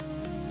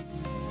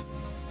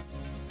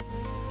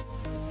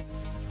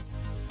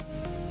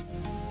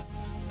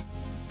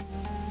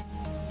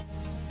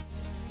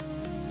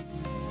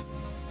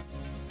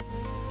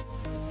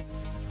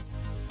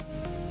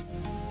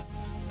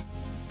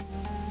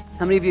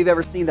How many of you have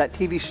ever seen that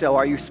TV show,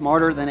 Are You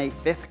Smarter Than a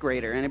Fifth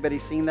Grader? Anybody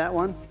seen that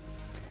one?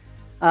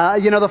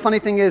 The funny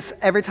thing is,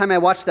 every time I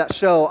watch that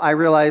show, I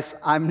realize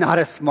I'm not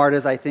as smart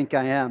as I think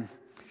I am.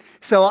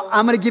 So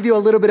I'm going to give you a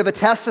little bit of a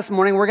test this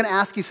morning. We're going to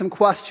ask you some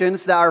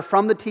questions that are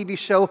from the TV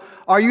show,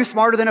 Are You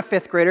Smarter Than a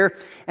Fifth Grader?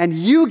 And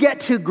you get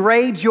to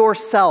grade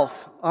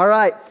yourself. All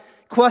right.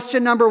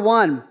 Question number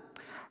 1.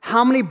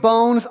 How many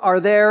bones are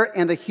there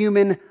in the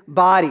human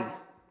body?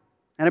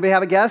 Anybody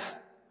have a guess?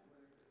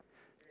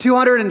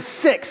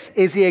 206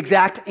 is the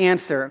exact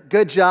answer.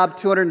 Good job,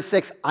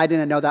 206. I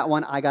didn't know that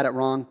one. I got it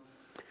wrong.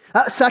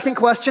 Second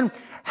question.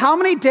 How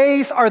many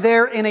days are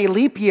there in a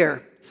leap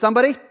year?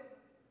 Somebody?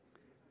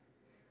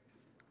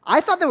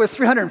 I thought there was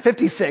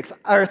 356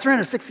 or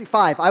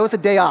 365. I was a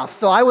day off.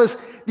 So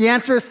the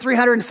answer is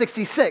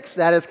 366.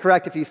 That is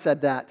correct if you said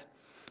that.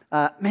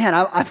 I'm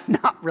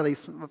not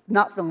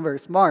feeling very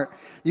smart.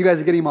 You guys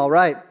are getting them all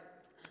right.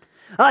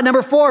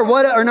 Number 3,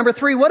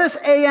 what does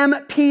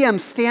AM, PM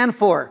stand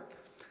for?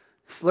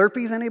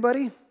 Slurpees,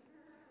 anybody?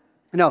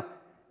 No.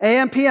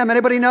 AM, PM,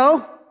 anybody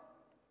know?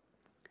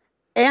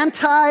 I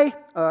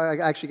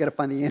actually got to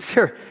find the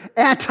answer.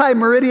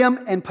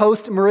 Anti-meridium and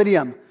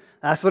post-meridium.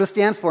 That's what it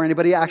stands for.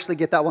 Anybody actually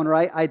get that one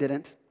right? I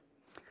didn't.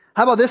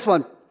 How about this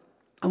one?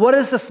 What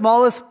is the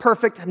smallest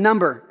perfect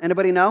number?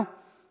 Anybody know?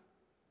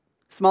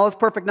 Smallest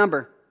perfect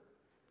number.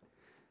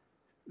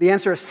 The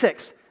answer is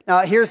 6.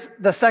 Now, here's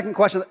the second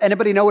question.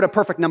 Anybody know what a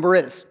perfect number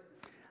is?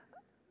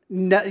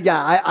 No,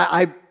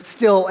 I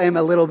still am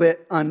a little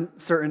bit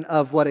uncertain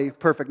of what a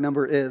perfect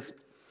number is.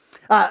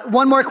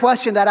 One more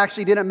question that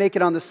actually didn't make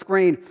it on the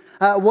screen.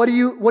 What do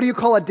you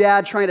call a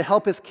dad trying to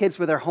help his kids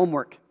with their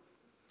homework?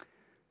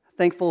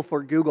 Thankful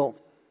for Google.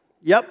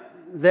 Yep,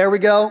 there we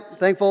go.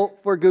 Thankful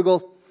for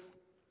Google.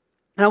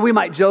 Now, we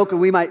might joke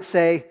and we might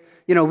say,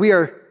 we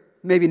are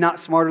maybe not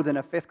smarter than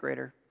a fifth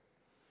grader.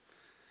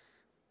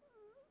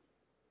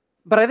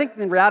 But I think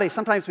in reality,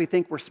 sometimes we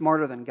think we're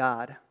smarter than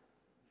God.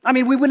 I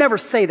mean, we would never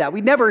say that.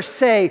 We'd never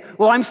say,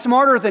 well, I'm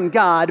smarter than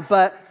God,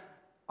 but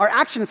our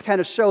actions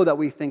kind of show that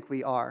we think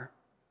we are.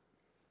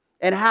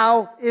 And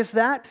how is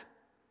that?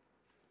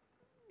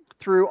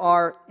 Through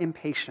our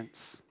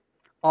impatience.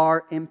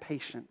 Our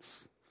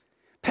impatience.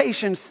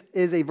 Patience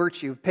is a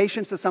virtue.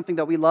 Patience is something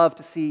that we love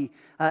to see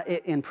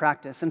in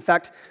practice. In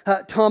fact,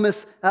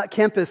 Thomas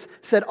Kempis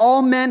said,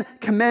 all men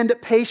commend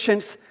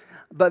patience,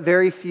 but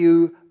very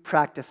few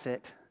practice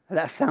it.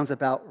 That sounds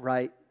about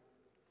right.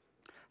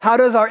 How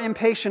does our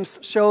impatience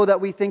show that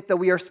we think that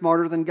we are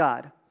smarter than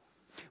God?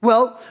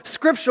 Well,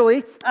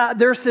 scripturally,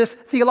 there's this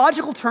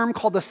theological term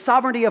called the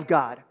sovereignty of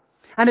God.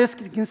 And it's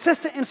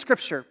consistent in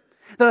Scripture.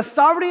 The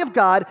sovereignty of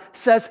God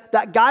says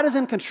that God is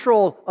in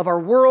control of our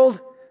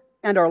world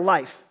and our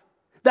life.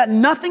 That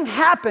nothing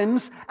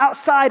happens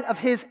outside of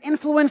His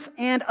influence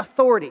and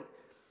authority.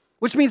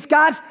 Which means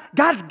God's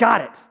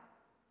got it.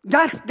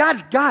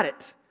 God's got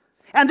it.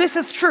 And this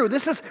is true.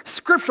 This is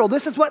scriptural.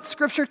 This is what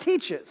Scripture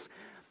teaches.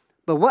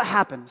 But what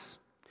happens?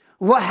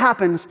 What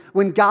happens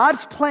when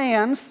God's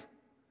plans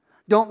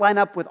don't line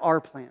up with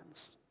our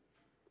plans?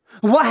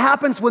 What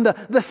happens when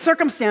the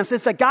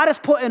circumstances that God has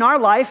put in our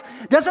life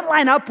doesn't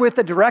line up with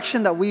the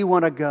direction that we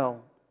want to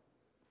go?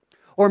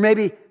 Or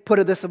maybe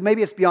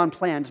maybe it's beyond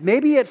plans.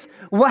 Maybe it's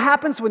what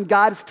happens when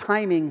God's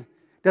timing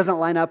doesn't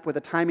line up with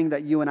the timing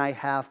that you and I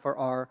have for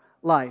our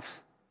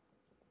life.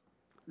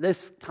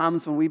 This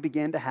comes when we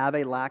begin to have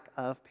a lack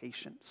of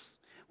patience,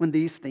 when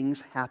these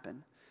things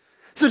happen.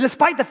 So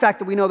despite the fact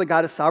that we know that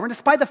God is sovereign,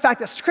 despite the fact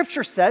that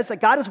Scripture says that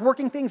God is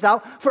working things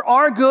out for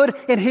our good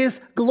and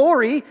His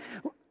glory,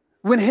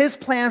 when His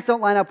plans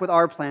don't line up with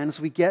our plans,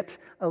 we get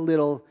a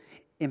little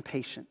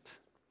impatient.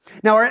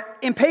 Now, our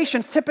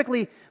impatience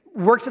typically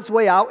works its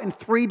way out in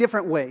 3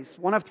 different ways,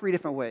 one of 3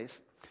 different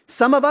ways.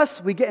 Some of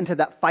us, we get into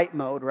that fight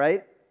mode,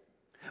 right?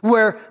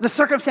 Where the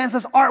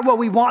circumstances aren't what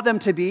we want them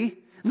to be.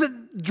 The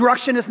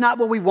direction is not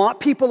what we want.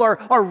 People are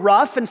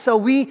rough, and so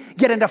we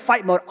get into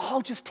fight mode.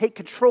 I'll just take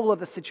control of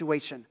the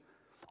situation.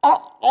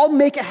 I'll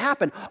make it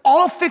happen.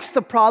 I'll fix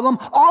the problem.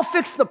 I'll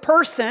fix the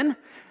person.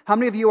 How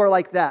many of you are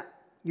like that?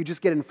 You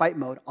just get in fight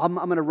mode. I'm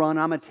going to run.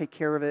 I'm going to take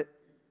care of it,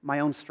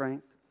 my own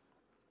strength.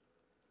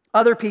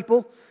 Other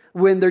people,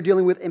 when they're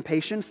dealing with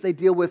impatience, they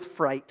deal with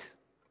fright.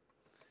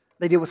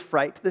 They deal with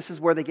fright. This is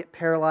where they get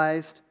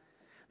paralyzed.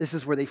 This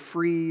is where they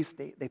freeze.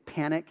 They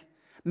panic.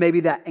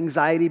 Maybe that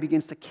anxiety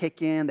begins to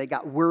kick in. They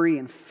got worry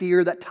and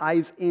fear that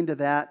ties into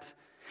that.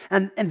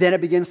 And then it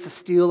begins to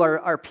steal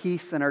our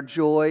peace and our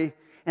joy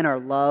and our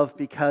love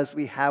because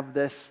we have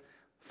this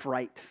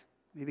fright.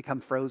 We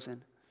become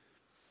frozen.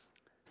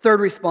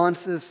 Third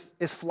response is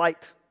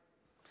flight.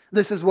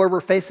 This is where we're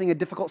facing a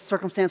difficult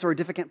circumstance or a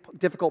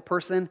difficult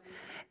person.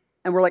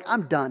 And we're like,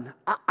 I'm done.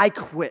 I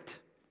quit.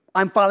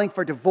 I'm filing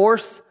for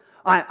divorce.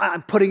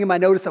 I'm putting in my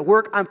notice at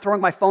work. I'm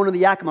throwing my phone in the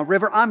Yakima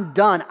River. I'm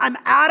done. I'm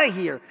out of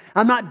here.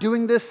 I'm not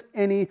doing this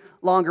any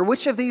longer.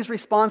 Which of these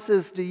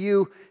responses do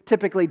you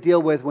typically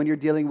deal with when you're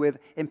dealing with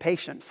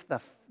impatience?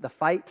 The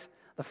fight,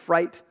 the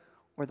fright,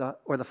 or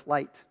the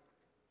flight?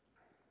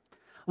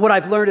 What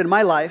I've learned in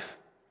my life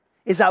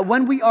is that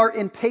when we are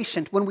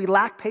impatient, when we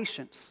lack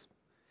patience,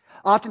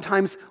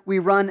 Oftentimes, we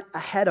run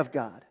ahead of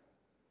God,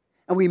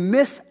 and we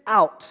miss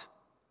out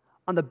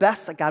on the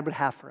best that God would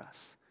have for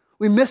us.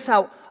 We miss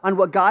out on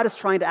what God is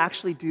trying to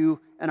actually do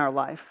in our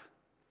life.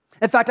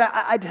 In fact,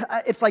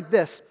 it's like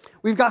this.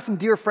 We've got some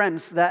dear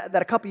friends that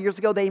a couple years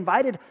ago, they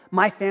invited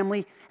my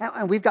family,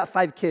 and we've got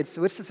 5 kids,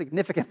 so it's a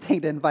significant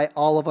thing to invite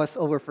all of us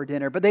over for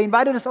dinner. But they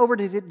invited us over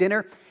to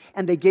dinner,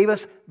 and they gave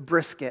us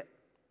brisket.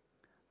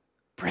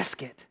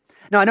 Brisket.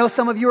 Now, I know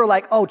some of you are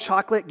like, oh,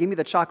 chocolate, give me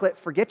the chocolate.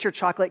 Forget your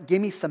chocolate,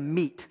 give me some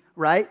meat,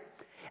 right?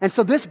 And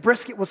so this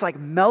brisket was like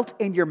melt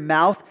in your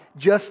mouth,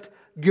 just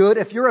good.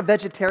 If you're a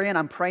vegetarian,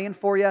 I'm praying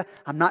for you.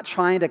 I'm not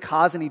trying to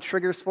cause any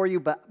triggers for you,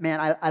 but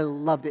man, I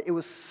loved it. It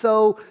was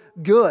so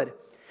good.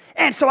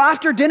 And so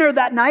after dinner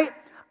that night,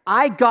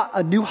 I got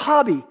a new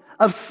hobby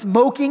of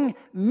smoking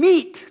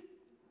meat.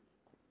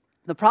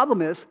 The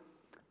problem is,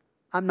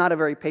 I'm not a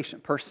very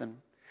patient person.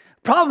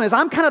 Problem is,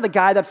 I'm kind of the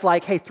guy that's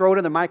like, hey, throw it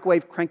in the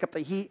microwave, crank up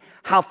the heat.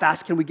 How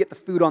fast can we get the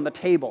food on the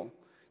table?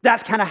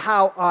 That's kind of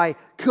how I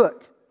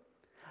cook.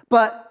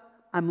 But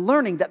I'm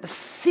learning that the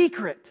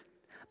secret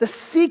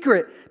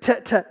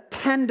to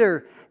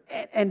tender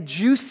and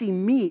juicy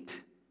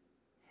meat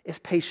is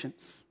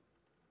patience.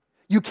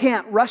 You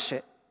can't rush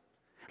it.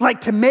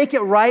 Like, to make it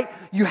right,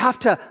 you have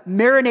to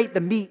marinate the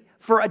meat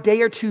for a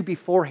day or two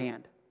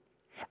beforehand.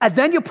 And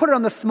then you put it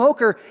on the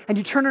smoker and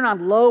you turn it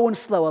on low and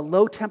slow, a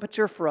low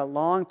temperature for a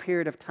long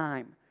period of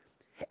time.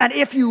 And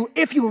if you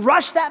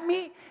rush that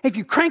meat, if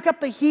you crank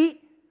up the heat,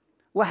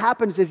 what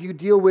happens is you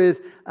deal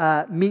with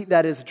meat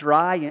that is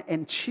dry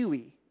and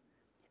chewy.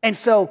 And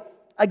so,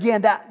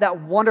 again, that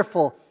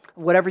wonderful,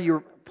 whatever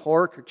your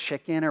pork or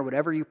chicken or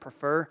whatever you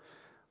prefer,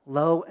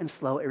 low and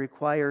slow, it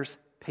requires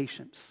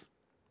patience.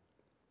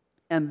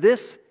 And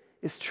this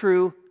is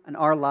true in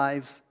our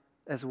lives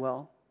as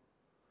well.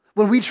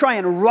 When we try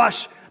and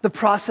rush the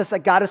process that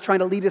God is trying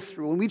to lead us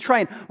through, when we try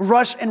and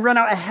rush and run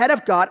out ahead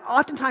of God,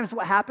 oftentimes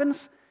what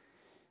happens,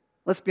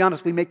 let's be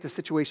honest, we make the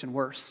situation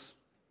worse.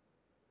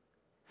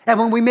 And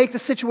when we make the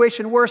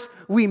situation worse,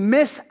 we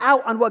miss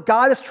out on what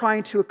God is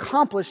trying to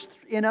accomplish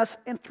in us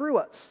and through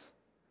us.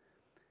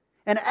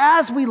 And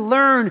as we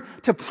learn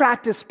to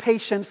practice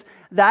patience,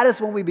 that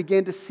is when we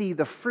begin to see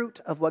the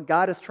fruit of what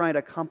God is trying to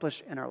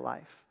accomplish in our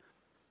life.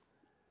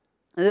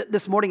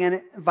 This morning,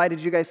 I invited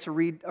you guys to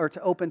read or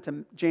to open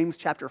to James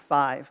chapter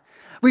 5.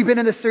 We've been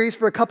in this series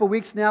for a couple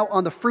weeks now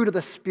on the fruit of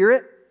the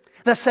Spirit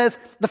that says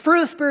the fruit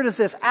of the Spirit is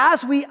this: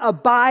 as we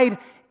abide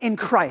in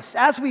Christ,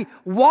 as we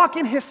walk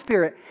in His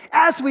Spirit,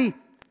 as we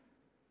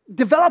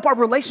develop our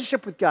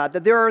relationship with God,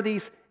 that there are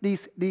these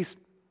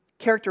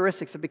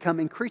characteristics that become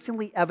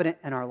increasingly evident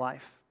in our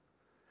life.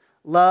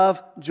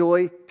 Love,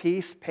 joy,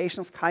 peace,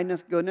 patience,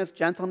 kindness, goodness,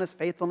 gentleness,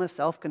 faithfulness,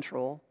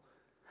 self-control.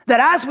 That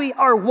as we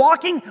are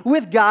walking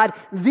with God,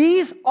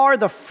 these are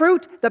the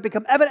fruit that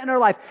become evident in our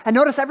life. And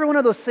notice every one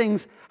of those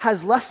things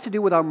has less to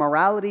do with our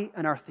morality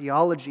and our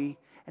theology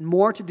and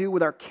more to do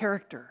with our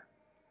character.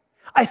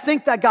 I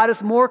think that God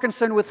is more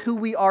concerned with who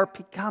we are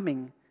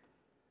becoming.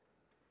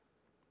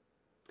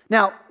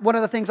 Now, one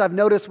of the things I've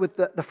noticed with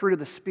the fruit of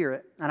the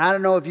Spirit, and I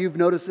don't know if you've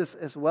noticed this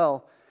as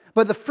well,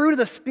 but the fruit of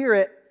the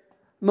Spirit,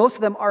 most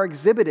of them are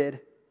exhibited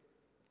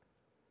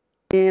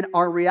in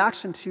our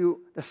reaction to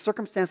the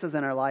circumstances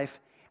in our life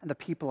and the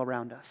people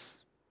around us,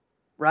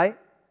 right?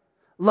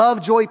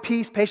 Love, joy,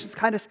 peace, patience,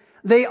 kindness,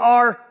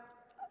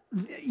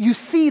 you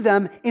see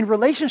them in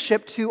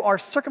relationship to our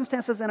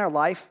circumstances in our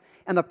life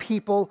and the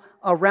people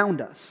around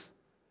us.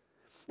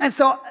 And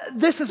so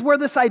this is where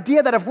this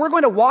idea that if we're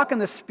going to walk in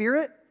the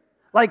Spirit,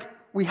 like,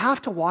 we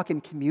have to walk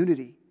in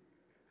community.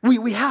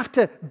 We have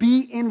to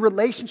be in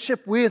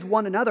relationship with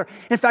one another.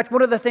 In fact,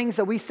 one of the things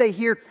that we say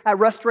here at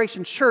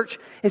Restoration Church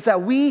is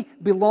that we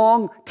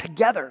belong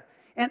together.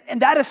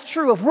 And that is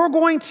true. If we're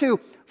going to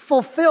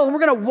fulfill, and we're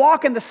going to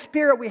walk in the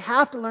Spirit, we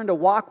have to learn to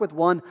walk with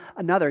one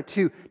another,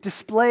 to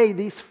display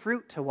these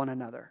fruit to one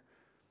another.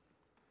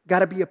 Got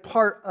to be a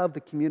part of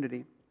the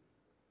community.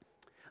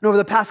 And over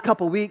the past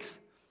couple weeks,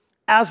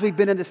 as we've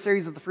been in this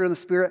series of the fruit of the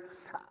Spirit,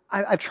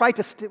 I've tried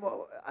to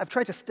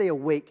stay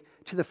awake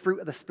to the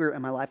fruit of the Spirit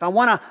in my life. I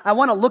want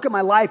to look at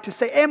my life to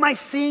say, am I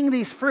seeing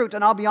these fruit?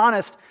 And I'll be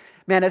honest,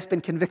 man, it's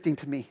been convicting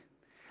to me.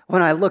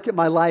 When I look at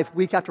my life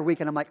week after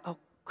week and I'm like, oh,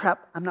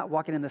 crap, I'm not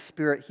walking in the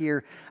Spirit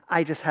here.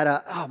 I just had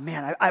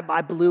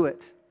I blew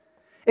it.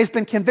 It's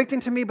been convicting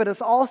to me, but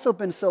it's also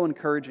been so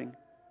encouraging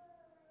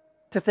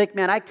to think,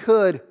 man, I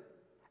could,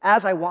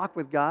 as I walk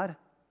with God,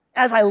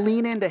 as I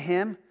lean into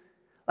Him,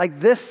 like,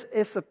 this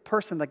is the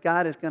person that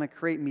God is going to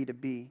create me to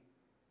be.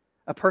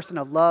 A person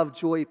of love,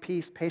 joy,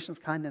 peace, patience,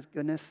 kindness,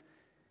 goodness.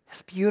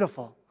 It's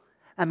beautiful.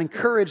 I'm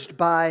encouraged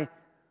by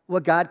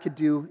what God could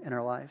do in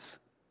our lives.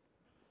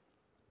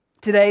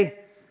 Today,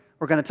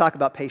 we're going to talk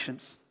about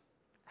patience.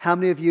 How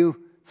many of you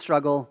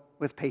struggle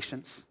with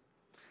patience?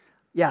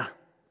 Yeah,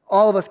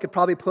 all of us could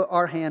probably put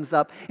our hands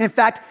up. In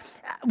fact,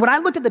 when I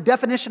looked at the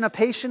definition of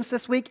patience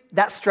this week,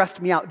 that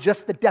stressed me out,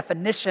 just the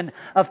definition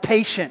of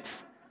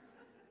patience.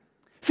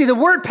 See, the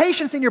word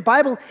patience in your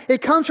Bible,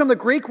 it comes from the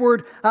Greek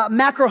word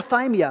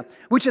macrothymia,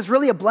 which is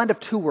really a blend of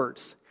two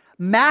words.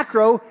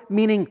 Macro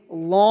meaning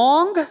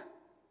long,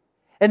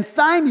 and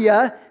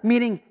thymia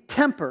meaning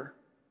temper,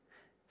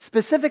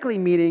 specifically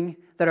meaning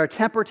that our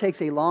temper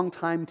takes a long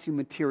time to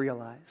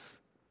materialize.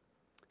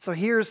 So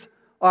here's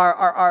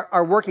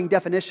our working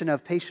definition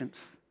of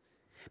patience.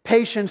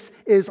 Patience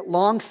is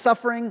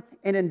long-suffering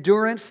and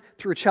endurance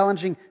through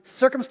challenging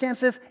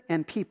circumstances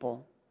and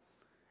people.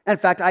 In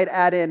fact, I'd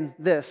add in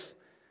this.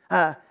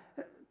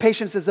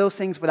 Patience is those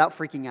things without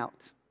freaking out.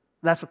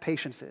 That's what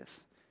patience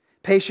is.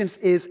 Patience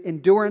is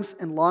endurance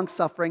and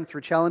long-suffering through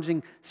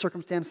challenging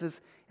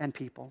circumstances and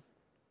people.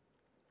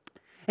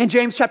 In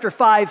James chapter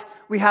 5,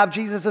 we have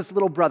Jesus'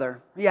 little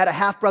brother. He had a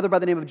half-brother by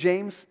the name of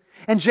James.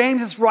 And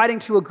James is writing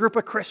to a group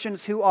of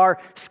Christians who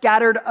are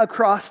scattered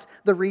across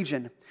the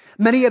region.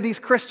 Many of these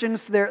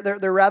Christians, they're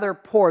rather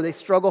poor. They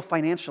struggle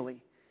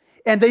financially.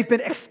 And they've been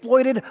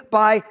exploited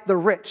by the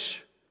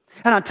rich.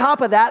 And on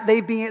top of that,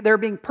 they're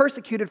being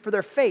persecuted for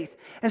their faith.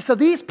 And so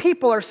these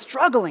people are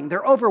struggling.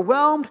 They're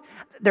overwhelmed.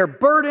 They're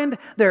burdened.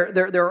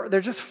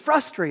 They're just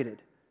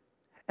frustrated.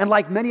 And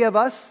like many of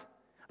us,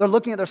 they're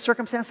looking at their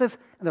circumstances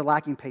and they're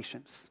lacking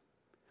patience.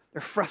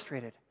 They're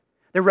frustrated.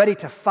 They're ready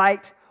to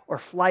fight or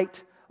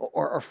flight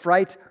or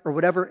fright or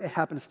whatever it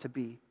happens to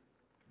be.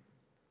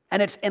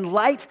 And it's in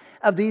light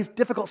of these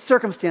difficult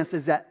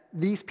circumstances that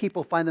these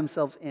people find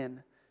themselves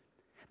in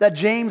that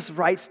James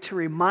writes to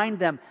remind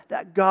them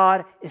that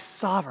God is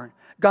sovereign.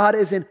 God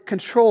is in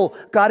control.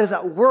 God is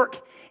at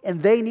work,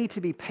 and they need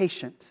to be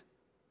patient.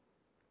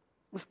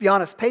 Let's be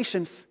honest,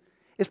 patience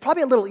is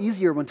probably a little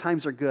easier when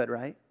times are good,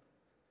 right?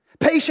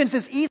 Patience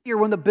is easier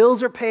when the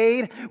bills are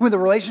paid, when the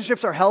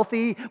relationships are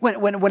healthy,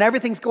 when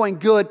everything's going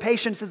good.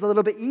 Patience is a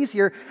little bit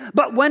easier.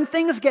 But when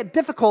things get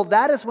difficult,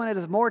 that is when it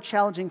is more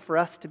challenging for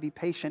us to be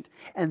patient.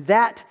 And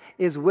that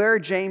is where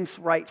James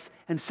writes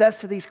and says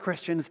to these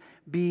Christians,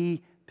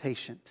 be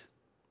patient.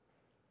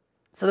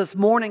 So this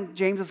morning,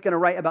 James is going to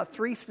write about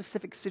 3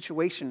 specific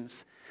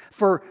situations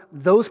for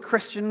those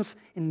Christians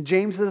in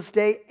James's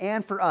day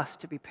and for us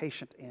to be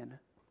patient in.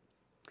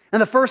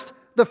 And the first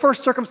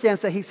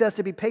circumstance that he says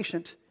to be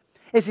patient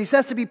is he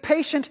says to be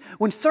patient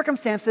when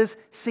circumstances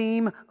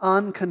seem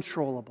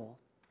uncontrollable.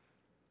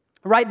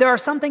 Right? There are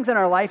some things in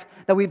our life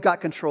that we've got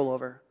control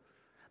over.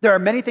 There are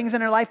many things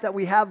in our life that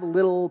we have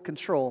little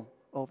control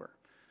over.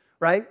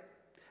 Right?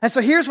 And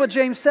so here's what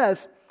James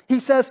says. He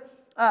says,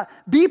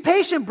 be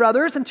patient,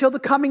 brothers, until the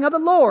coming of the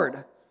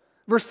Lord.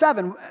 Verse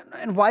 7.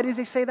 And why does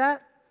he say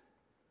that?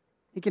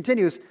 He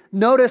continues,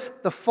 notice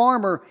the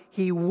farmer,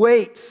 he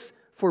waits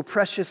for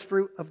precious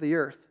fruit of the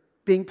earth,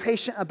 being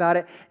patient about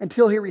it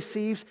until he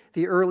receives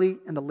the early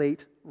and the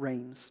late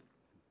rains.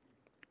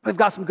 We've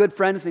got some good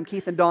friends named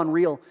Keith and Dawn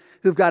Reel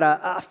who've got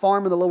a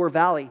farm in the Lower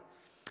Valley.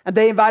 And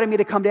they invited me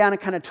to come down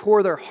and kind of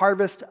tour their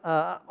harvest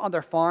on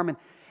their farm.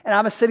 And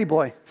I'm a city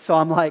boy, so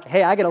I'm like,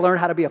 hey, I got to learn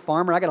how to be a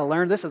farmer. I got to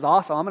learn. This is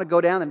awesome. I'm going to go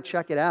down and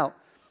check it out.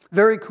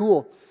 Very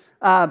cool.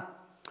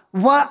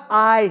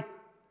 My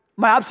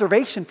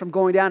observation from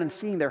going down and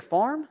seeing their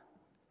farm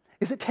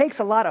is it takes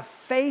a lot of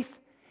faith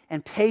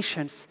and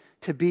patience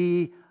to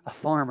be a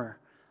farmer.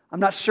 I'm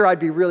not sure I'd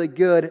be really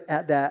good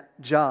at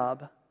that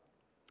job.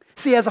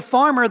 See, as a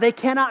farmer, they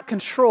cannot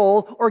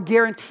control or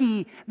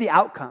guarantee the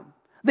outcome.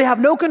 They have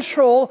no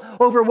control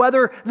over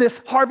whether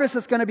this harvest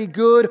is going to be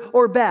good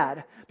or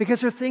bad because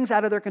there are things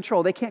out of their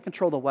control. They can't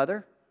control the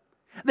weather.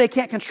 They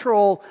can't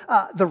control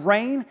the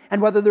rain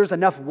and whether there's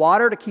enough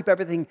water to keep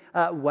everything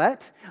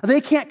wet.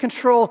 They can't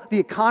control the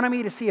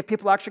economy to see if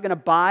people are actually going to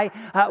buy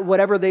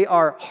whatever they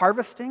are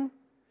harvesting.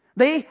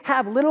 They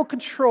have little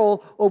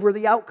control over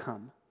the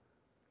outcome.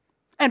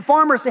 And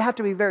farmers, they have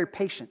to be very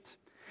patient.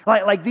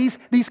 Like these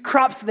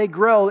crops they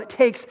grow, it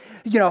takes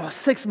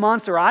 6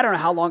 months, or I don't know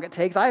how long it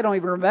takes. I don't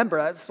even remember.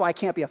 That's why I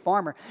can't be a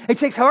farmer. It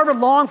takes however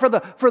long for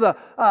the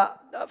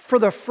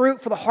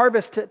fruit, for the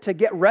harvest to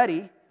get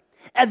ready.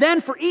 And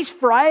then for each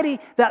variety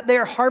that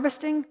they're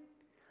harvesting,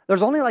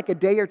 there's only like a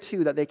day or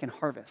two that they can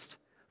harvest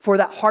for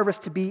that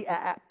harvest to be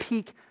at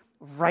peak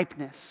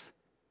ripeness.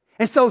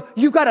 And so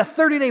you've got a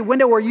 30-day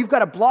window where you've got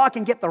to block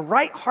and get the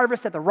right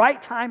harvest at the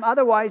right time.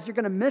 Otherwise, you're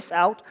going to miss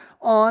out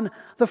on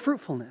the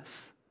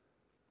fruitfulness.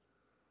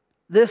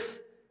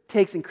 This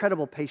takes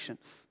incredible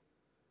patience.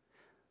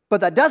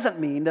 But that doesn't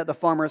mean that the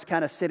farmer is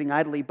kind of sitting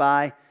idly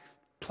by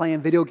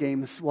playing video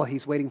games while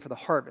he's waiting for the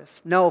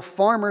harvest. No,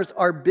 farmers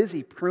are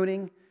busy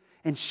pruning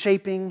and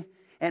shaping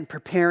and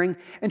preparing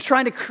and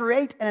trying to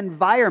create an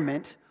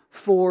environment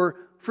for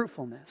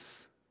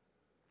fruitfulness.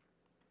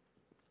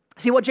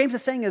 See, what James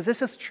is saying is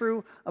this is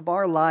true of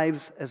our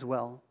lives as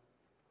well.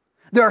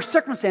 There are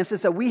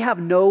circumstances that we have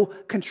no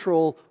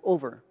control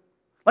over.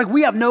 Like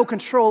we have no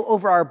control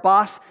over our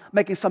boss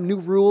making some new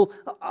rule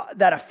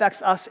that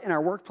affects us in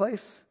our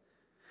workplace.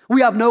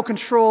 We have no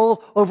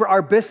control over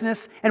our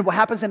business and what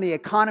happens in the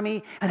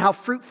economy and how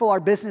fruitful our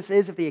business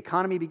is if the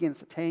economy begins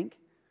to tank.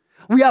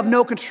 We have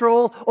no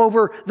control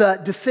over the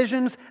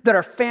decisions that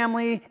our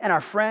family and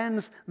our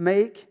friends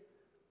make.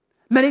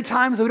 Many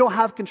times we don't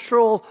have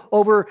control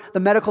over the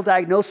medical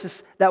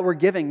diagnosis that we're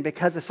giving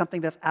because it's something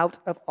that's out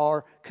of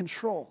our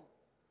control.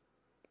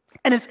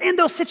 And it's in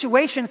those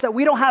situations that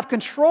we don't have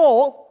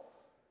control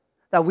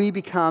that we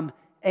become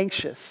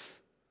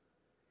anxious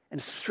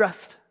and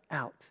stressed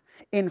out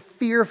and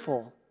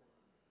fearful,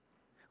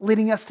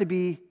 leading us to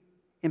be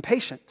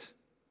impatient.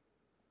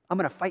 I'm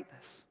going to fight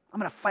this. I'm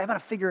going to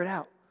figure it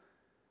out.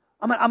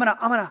 I'm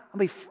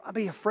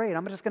be afraid.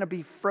 I'm just going to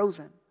be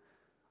frozen.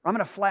 Or I'm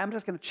going to fly. I'm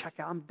just going to check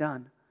out. I'm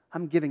done.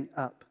 I'm giving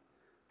up.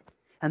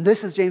 And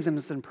this is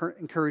James's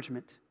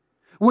encouragement.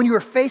 When you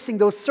are facing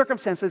those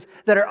circumstances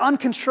that are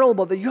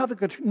uncontrollable, that you have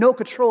no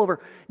control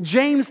over,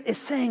 James is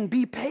saying,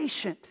 be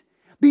patient.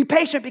 Be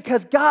patient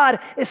because God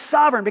is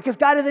sovereign, because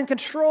God is in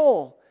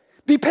control.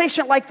 Be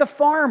patient like the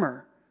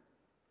farmer.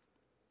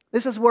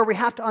 This is where we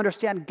have to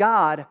understand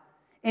God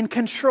in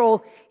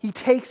control. He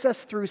takes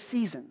us through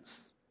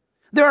seasons.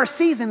 There are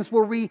seasons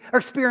where we are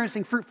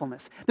experiencing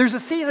fruitfulness. There's a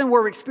season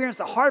where we experience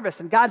a harvest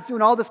and God's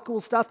doing all this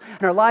cool stuff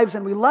in our lives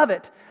and we love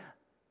it.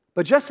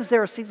 But just as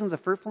there are seasons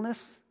of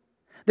fruitfulness,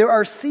 there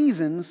are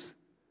seasons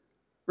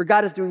where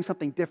God is doing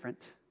something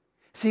different.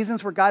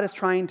 Seasons where God is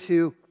trying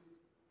to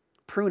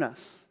prune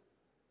us,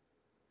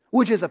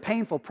 which is a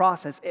painful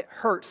process. It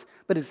hurts,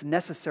 but it's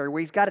necessary, where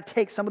He's got to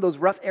take some of those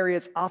rough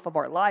areas off of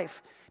our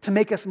life to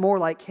make us more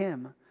like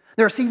Him.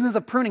 There are seasons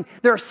of pruning.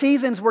 There are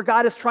seasons where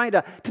God is trying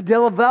to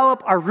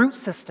develop our root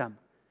system,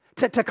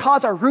 to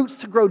cause our roots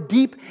to grow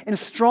deep and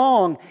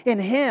strong in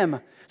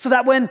Him, so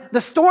that when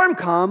the storm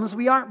comes,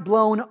 we aren't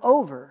blown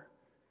over.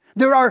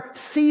 There are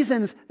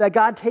seasons that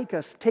God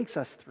takes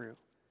us through.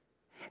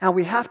 And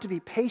we have to be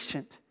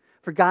patient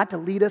for God to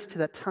lead us to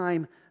that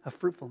time of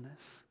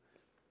fruitfulness.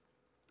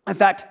 In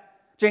fact,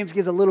 James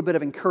gives a little bit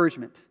of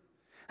encouragement.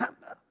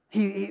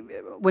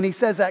 When he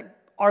says that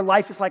our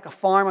life is like a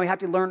farm, and we have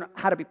to learn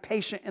how to be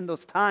patient in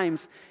those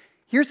times,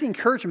 here's the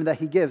encouragement that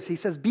he gives. He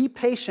says, be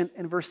patient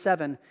in verse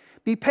 7.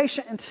 Be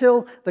patient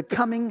until the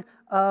coming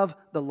of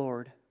the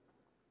Lord.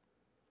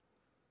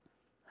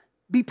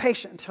 Be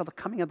patient until the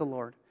coming of the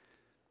Lord.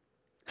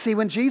 See,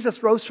 when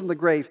Jesus rose from the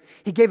grave,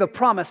 He gave a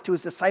promise to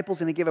His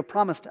disciples and He gave a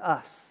promise to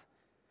us.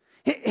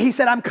 He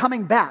said, I'm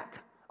coming back.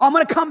 I'm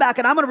going to come back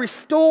and I'm going to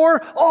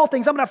restore all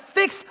things. I'm going to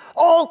fix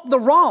all the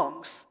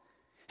wrongs.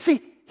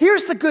 See,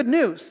 here's the good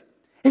news,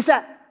 is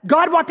that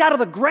God walked out of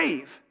the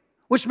grave,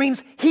 which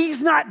means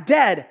He's not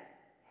dead,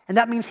 and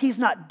that means He's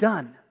not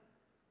done.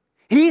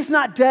 He's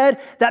not dead,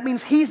 that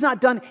means He's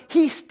not done.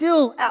 He's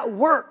still at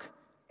work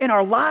in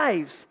our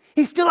lives.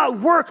 He's still at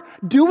work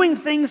doing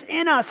things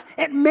in us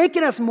and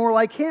making us more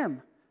like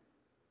Him.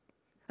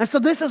 And so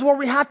this is where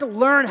we have to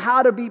learn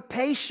how to be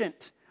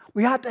patient.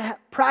 We have to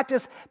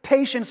practice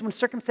patience when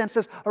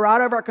circumstances are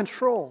out of our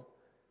control,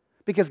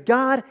 because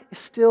God is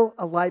still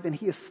alive and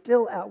He is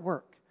still at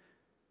work.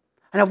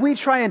 And if we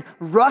try and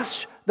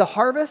rush the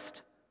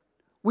harvest,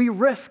 we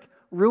risk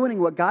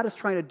ruining what God is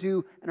trying to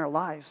do in our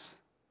lives.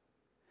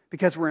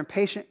 Because we're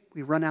impatient,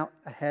 we run out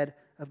ahead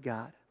of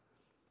God.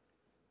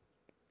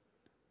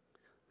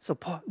 So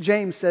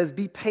James says,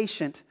 be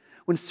patient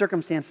when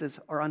circumstances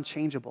are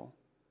unchangeable.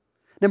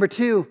 Number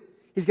 2,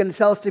 he's going to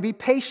tell us to be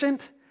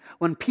patient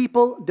when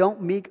people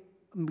don't meet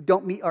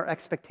our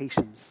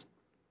expectations.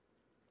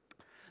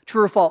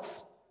 True or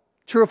false?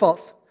 True or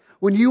false?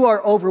 When you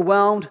are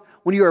overwhelmed,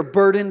 when you are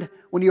burdened,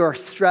 when you are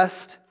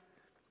stressed,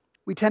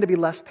 we tend to be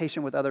less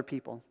patient with other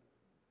people.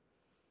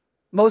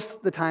 Most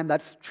of the time,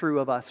 that's true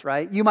of us,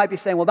 right? You might be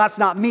saying, well, that's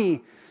not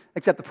me,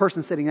 except the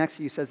person sitting next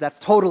to you says, that's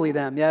totally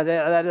them. Yeah,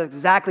 that's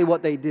exactly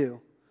what they do.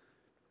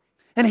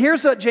 And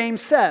here's what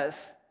James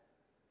says.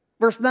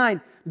 Verse 9,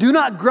 do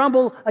not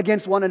grumble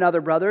against one another,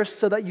 brothers,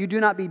 so that you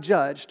do not be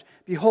judged.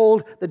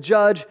 Behold, the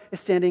judge is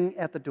standing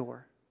at the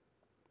door.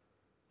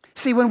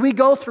 See, when we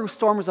go through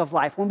storms of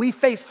life, when we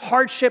face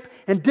hardship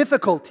and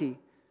difficulty,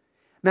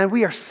 man,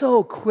 we are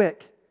so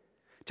quick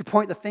to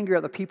point the finger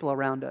at the people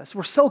around us.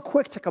 We're so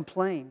quick to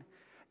complain.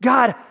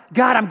 God,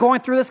 I'm going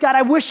through this. God,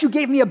 I wish you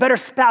gave me a better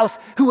spouse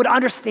who would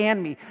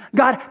understand me.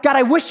 God,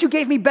 I wish you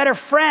gave me better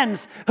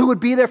friends who would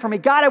be there for me.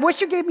 God, I wish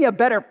you gave me a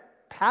better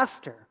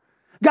pastor.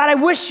 God, I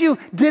wish you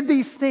did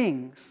these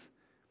things.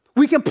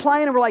 We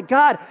complain and we're like,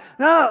 God,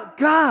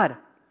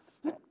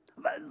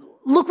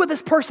 look what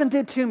this person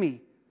did to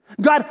me.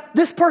 God,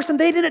 this person,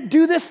 they didn't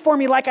do this for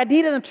me like I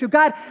needed them to.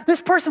 God,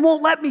 this person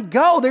won't let me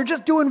go. They're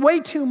just doing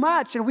way too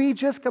much. And we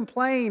just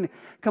complain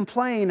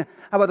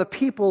about the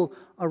people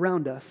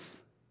around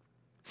us.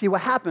 See,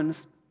 what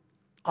happens,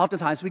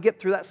 oftentimes we get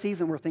through that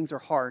season where things are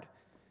hard.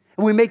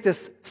 And we make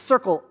this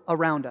circle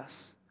around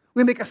us.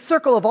 We make a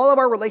circle of all of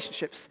our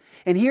relationships.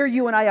 And here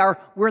you and I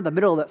we're in the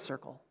middle of that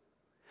circle.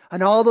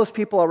 And all those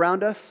people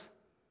around us,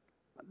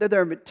 they're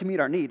there to meet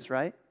our needs,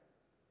 right?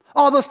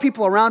 All those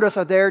people around us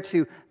are there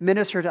to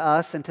minister to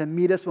us and to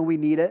meet us when we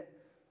need it.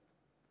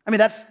 I mean,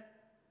 that's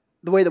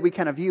the way that we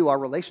kind of view our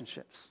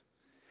relationships.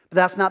 But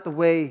that's not the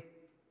way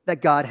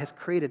that God has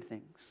created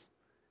things.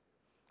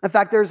 In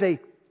fact, there's a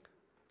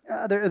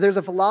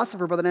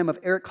philosopher by the name of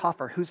Eric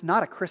Hoffer who's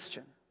not a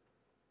Christian.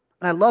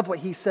 And I love what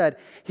he said.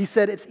 He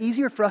said, it's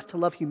easier for us to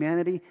love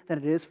humanity than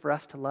it is for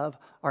us to love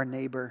our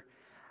neighbor.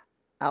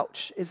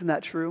 Ouch, isn't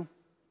that true?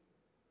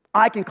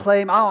 I can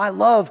claim, I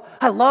love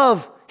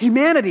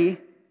humanity,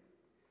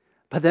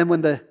 But then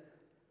when the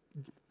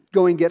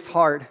going gets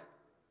hard,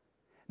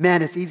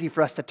 man, it's easy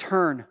for us to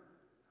turn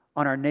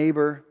on our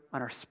neighbor,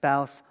 on our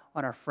spouse,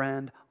 on our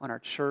friend, on our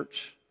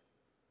church,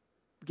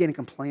 beginning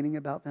complaining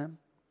about them.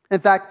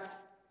 In fact,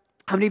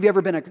 how many of you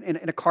ever been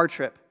in a car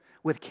trip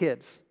with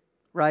kids,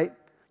 right?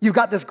 You've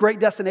got this great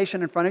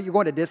destination in front of you. You're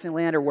going to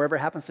Disneyland or wherever it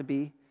happens to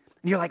be.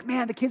 And you're like,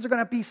 man, the kids are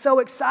going to be so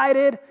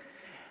excited.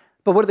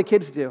 But what do the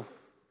kids do?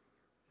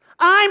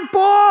 I'm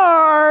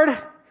bored.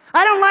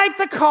 I don't like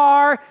the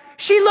car.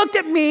 She looked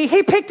at me.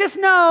 He picked his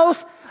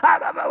nose.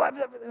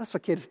 That's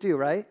what kids do,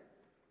 right?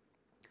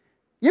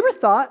 You ever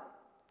thought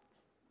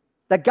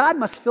that God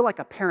must feel like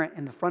a parent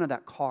in the front of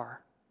that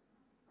car,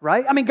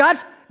 right? I mean,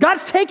 God's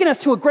taken us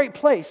to a great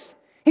place.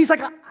 He's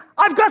like,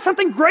 I've got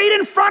something great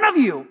in front of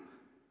you.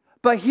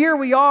 But here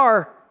we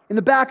are in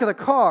the back of the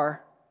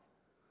car.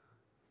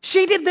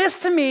 She did this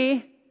to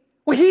me.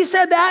 Well, he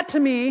said that to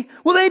me.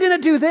 Well, they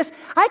didn't do this.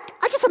 I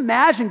just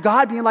imagine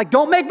God being like,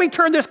 don't make me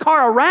turn this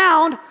car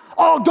around.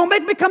 Oh, don't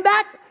make me come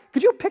back.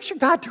 Could you picture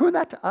God doing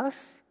that to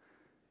us?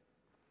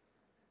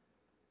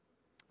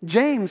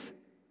 James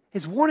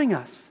is warning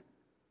us.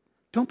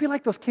 Don't be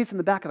like those kids in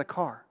the back of the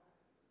car.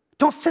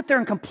 Don't sit there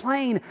and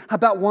complain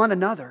about one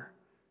another.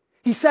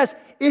 He says,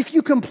 if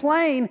you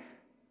complain,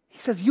 he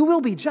says, you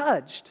will be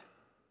judged.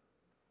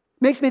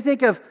 Makes me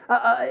think of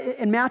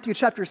in Matthew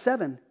chapter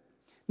 7.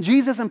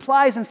 Jesus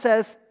implies and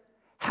says,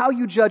 how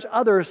you judge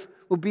others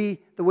will be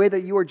the way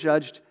that you are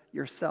judged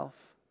yourself.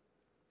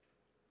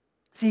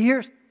 See,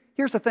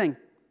 here's the thing.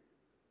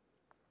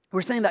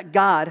 We're saying that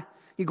God,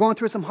 you're going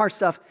through some hard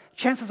stuff,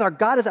 chances are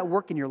God is at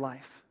work in your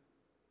life.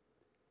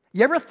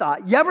 You ever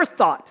thought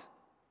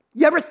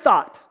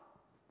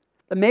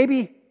that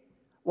maybe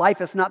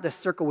life is not this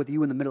circle with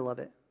you in the middle of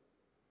it?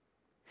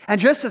 And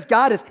just as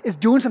God is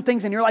doing some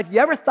things in your life, you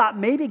ever thought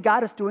maybe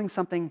God is doing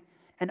something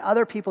in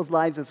other people's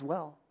lives as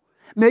well?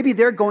 Maybe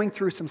they're going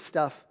through some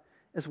stuff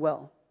as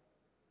well.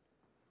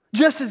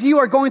 Just as you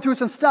are going through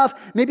some stuff,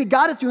 maybe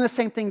God is doing the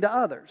same thing to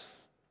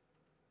others.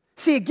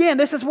 See, again,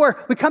 this is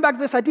where we come back to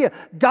this idea.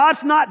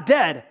 God's not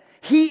dead.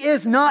 He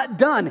is not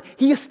done.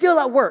 He is still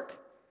at work.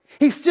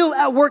 He's still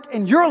at work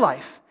in your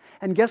life.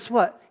 And guess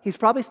what? He's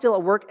probably still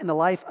at work in the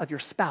life of your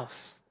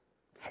spouse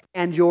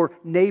and your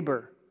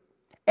neighbor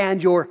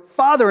and your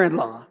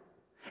father-in-law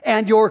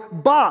and your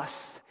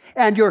boss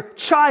and your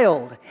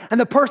child and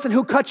the person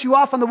who cut you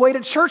off on the way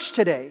to church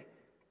today.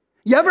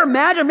 You ever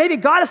imagine maybe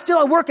God is still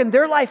at work in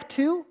their life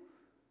too?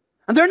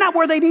 And they're not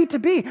where they need to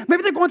be.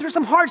 Maybe they're going through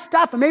some hard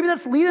stuff, and maybe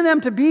that's leading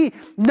them to be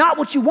not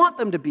what you want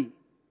them to be.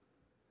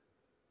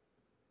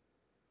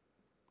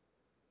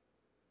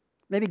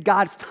 Maybe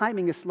God's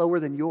timing is slower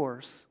than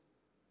yours.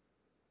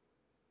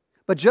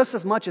 But just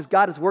as much as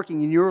God is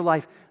working in your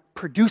life,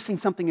 producing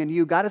something in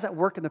you, God is at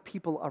work in the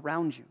people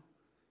around you,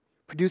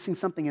 producing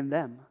something in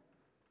them.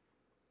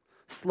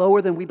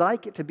 Slower than we'd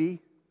like it to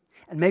be.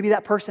 And maybe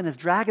that person is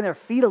dragging their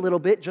feet a little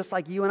bit, just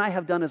like you and I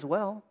have done as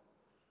well.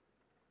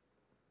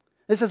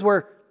 This is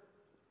where,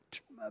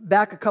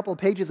 back a couple of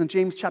pages in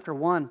James chapter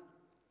 1,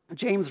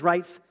 James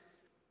writes,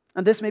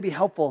 and this may be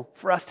helpful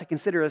for us to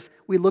consider as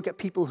we look at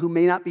people who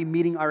may not be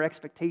meeting our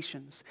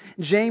expectations.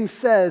 James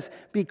says,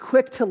 be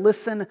quick to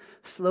listen,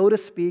 slow to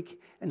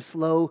speak, and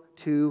slow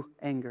to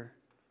anger.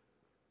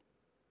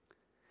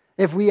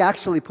 If we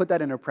actually put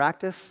that into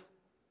practice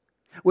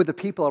with the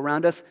people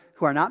around us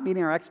who are not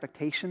meeting our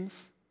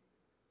expectations,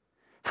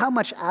 how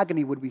much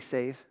agony would we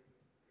save?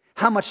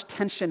 How much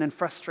tension and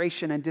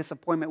frustration and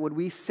disappointment would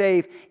we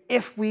save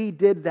if we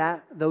did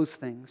those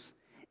things?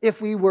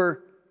 If we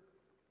were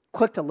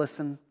quick to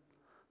listen,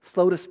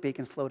 slow to speak,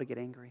 and slow to get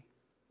angry.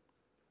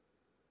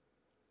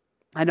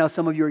 I know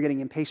some of you are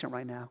getting impatient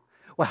right now.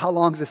 Well, how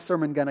long is this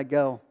sermon going to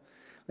go?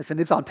 Listen,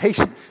 it's on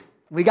patience.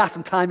 We got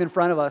some time in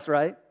front of us,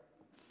 right?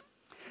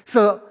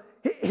 So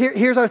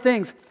here's our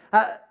things.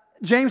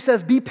 James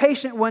says, be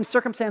patient when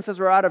circumstances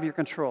are out of your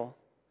control.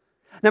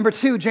 Number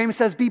 2, James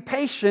says, be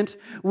patient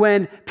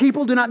when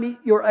people do not meet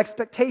your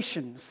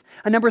expectations.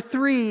 And number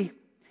 3,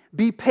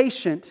 be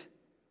patient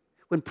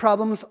when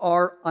problems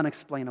are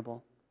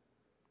unexplainable.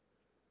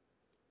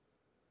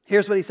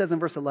 Here's what he says in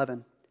verse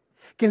 11.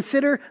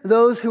 Consider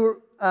those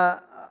who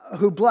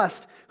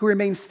blessed, who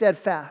remain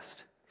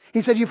steadfast.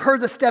 He said, you've heard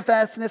the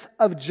steadfastness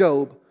of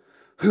Job,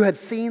 who had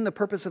seen the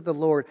purpose of the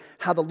Lord,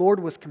 how the Lord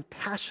was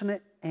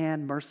compassionate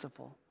and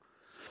merciful.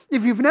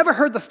 If you've never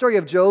heard the story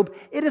of Job,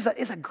 it's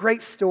a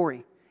great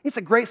story. It's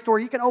a great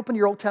story. You can open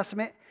your Old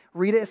Testament,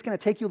 read it. It's going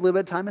to take you a little bit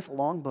of time. It's a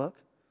long book.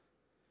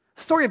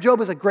 The story of Job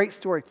is a great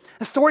story.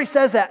 The story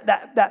says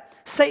that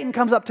Satan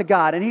comes up to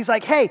God, and he's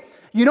like, hey,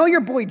 you know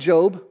your boy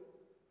Job?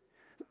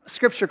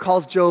 Scripture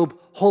calls Job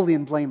holy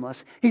and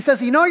blameless. He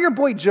says, you know your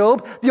boy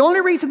Job? The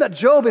only reason that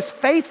Job is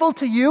faithful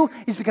to you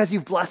is because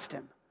you've blessed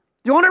him.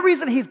 The only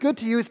reason he's good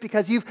to you is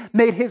because you've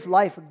made his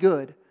life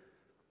good.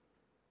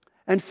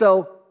 And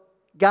so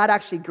God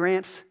actually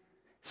grants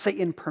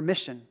Satan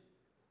permission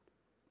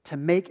to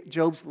make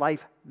Job's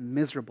life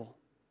miserable.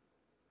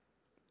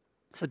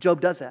 So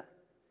Job does that.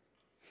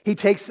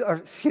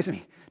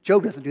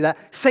 Job doesn't do that.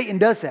 Satan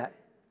does that.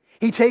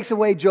 He takes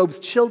away Job's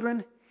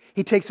children.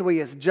 He takes away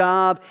his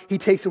job. He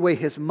takes away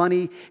his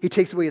money. He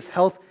takes away his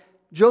health.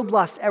 Job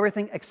lost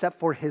everything except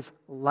for his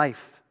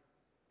life.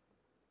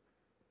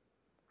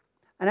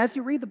 And as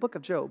you read the book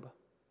of Job,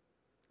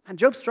 and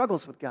Job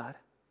struggles with God.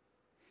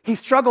 He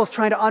struggles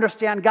trying to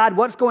understand, God,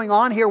 what's going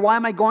on here? Why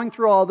am I going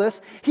through all this?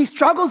 He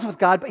struggles with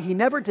God, but he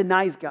never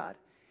denies God.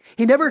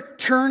 He never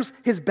turns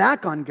his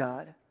back on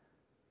God.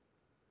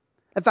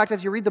 In fact,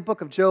 as you read the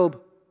book of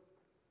Job,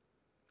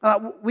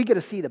 we get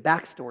to see the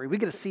backstory. We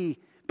get to see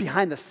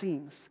behind the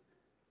scenes.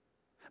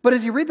 But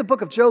as you read the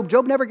book of Job,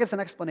 Job never gets an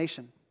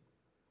explanation.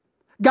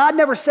 God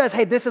never says,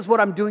 hey, this is what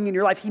I'm doing in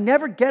your life. He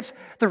never gets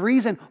the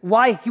reason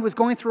why he was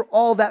going through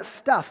all that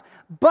stuff.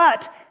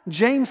 But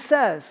James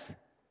says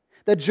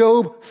that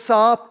Job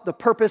saw the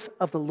purpose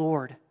of the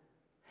Lord,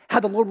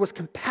 how the Lord was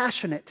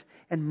compassionate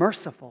and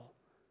merciful.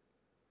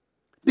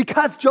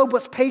 Because Job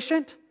was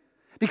patient,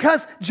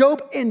 because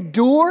Job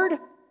endured,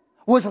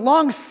 was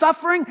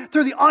long-suffering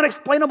through the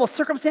unexplainable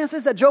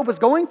circumstances that Job was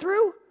going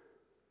through,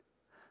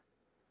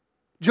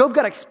 Job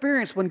got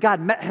experience when God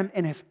met him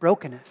in his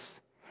brokenness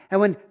and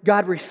when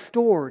God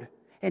restored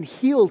and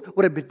healed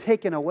what had been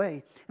taken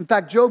away. In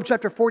fact, Job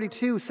chapter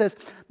 42 says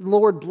the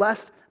Lord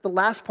blessed the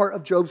last part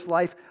of Job's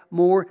life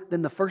more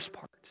than the first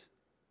part.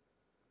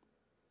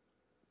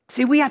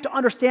 See, we have to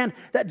understand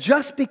that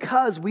just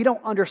because we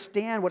don't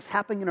understand what's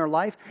happening in our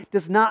life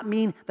does not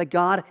mean that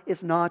God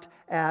is not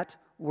at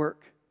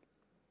work.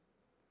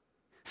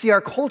 See,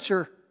 our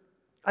culture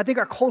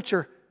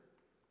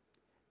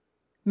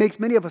makes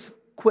many of us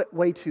quit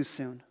way too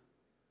soon.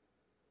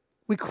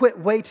 We quit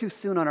way too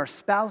soon on our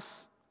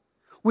spouse.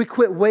 We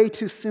quit way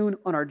too soon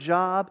on our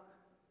job.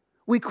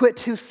 We quit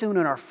too soon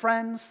on our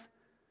friends.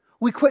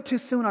 We quit too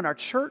soon on our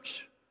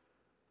church.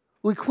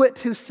 We quit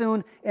too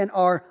soon in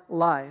our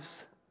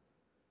lives.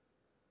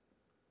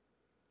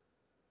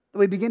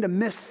 We begin to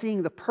miss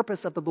seeing the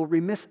purpose of the Lord.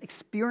 We miss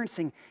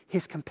experiencing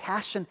his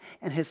compassion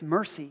and his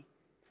mercy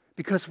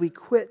because we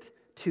quit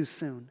too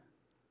soon.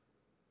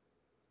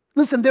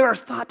 Listen, there are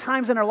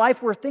times in our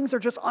life where things are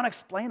just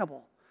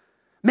unexplainable.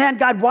 Man,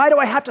 God, why do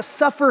I have to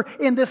suffer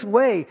in this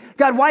way?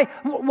 God,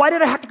 why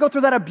did I have to go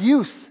through that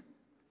abuse?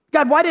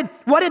 God, why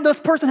did this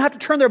person have to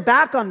turn their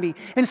back on me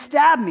and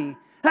stab me?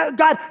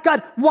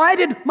 God, why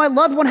did my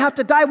loved one have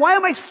to die? Why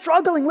am I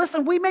struggling?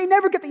 Listen, we may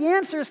never get the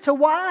answers to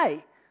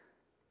why.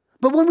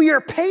 But when we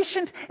are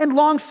patient and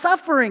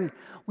long-suffering,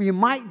 we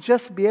might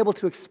just be able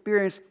to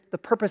experience the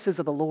purposes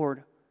of the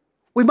Lord.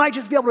 We might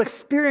just be able to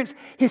experience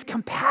his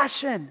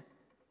compassion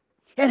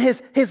and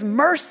his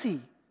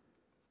mercy.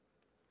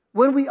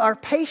 When we are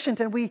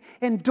patient and we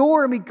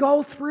endure and we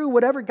go through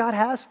whatever God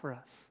has for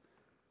us.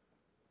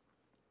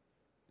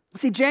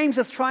 See, James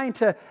is trying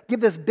to give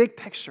this big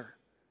picture.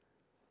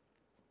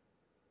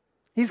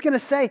 He's going to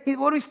say,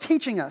 what he's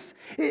teaching us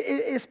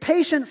is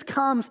patience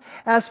comes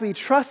as we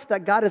trust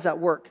that God is at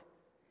work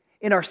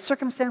in our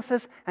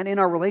circumstances and in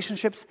our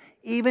relationships,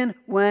 even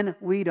when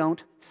we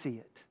don't see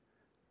it.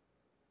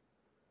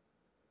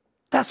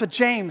 That's what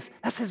James,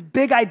 that's his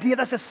big idea,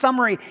 that's his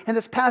summary in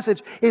this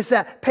passage, is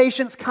that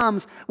patience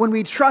comes when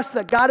we trust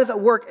that God is at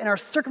work in our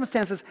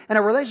circumstances and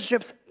our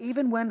relationships,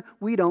 even when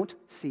we don't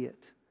see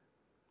it.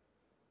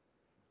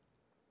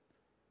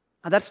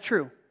 Now that's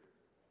true.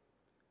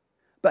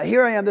 But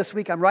here I am this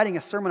week, I'm writing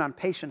a sermon on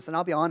patience, and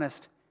I'll be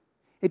honest,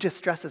 it just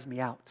stresses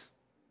me out.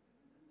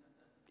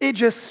 It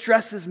just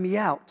stresses me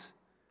out.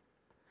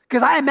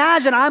 Because I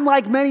imagine I'm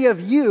like many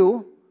of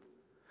you,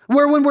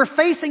 where when we're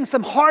facing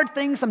some hard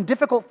things, some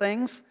difficult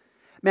things,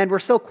 man, we're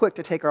so quick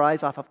to take our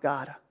eyes off of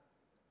God.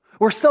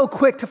 We're so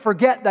quick to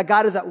forget that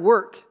God is at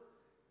work.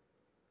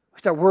 We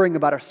start worrying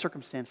about our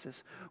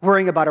circumstances,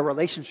 worrying about our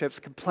relationships,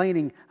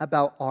 complaining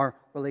about our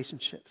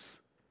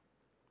relationships.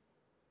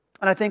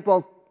 And I think,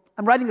 well,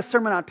 I'm writing a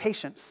sermon on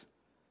patience.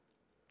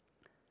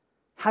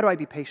 How do I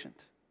be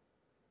patient?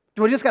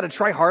 Do I just got to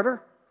try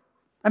harder?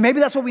 And maybe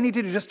that's what we need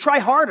to do, just try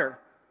harder.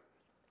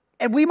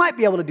 And we might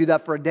be able to do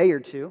that for a day or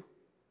two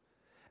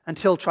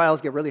until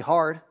trials get really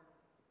hard.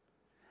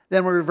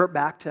 Then we revert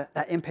back to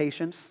that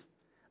impatience,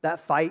 that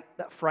fight,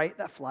 that fright,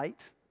 that flight.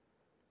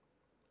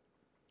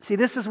 See,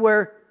 this is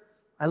where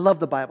I love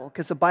the Bible,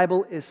 because the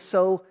Bible is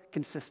so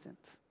consistent.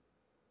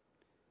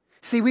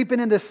 See, we've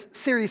been in this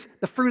series,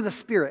 The Fruit of the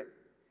Spirit.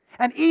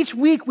 And each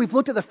week we've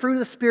looked at the fruit of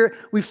the Spirit.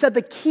 We've said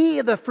the key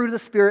of the fruit of the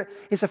Spirit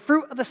is the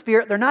fruit of the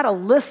Spirit. They're not a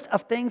list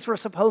of things we're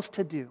supposed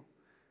to do.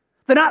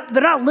 They're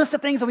not a list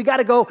of things that we got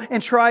to go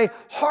and try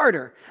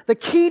harder. The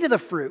key to the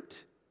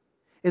fruit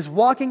is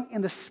walking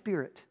in the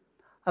Spirit,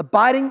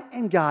 abiding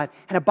in God,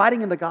 and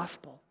abiding in the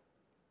gospel.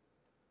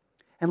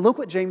 And look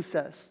what James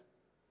says.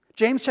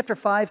 James chapter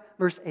 5,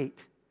 verse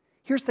 8.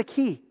 Here's the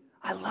key.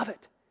 I love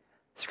it.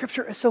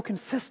 Scripture is so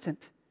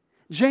consistent.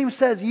 James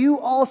says, you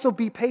also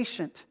be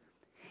patient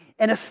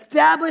and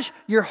establish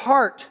your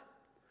heart,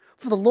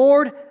 for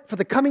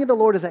the coming of the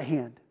Lord is at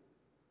hand.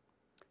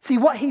 See,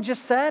 what he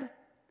just said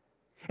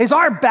is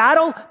our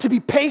battle to be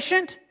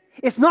patient.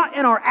 It's not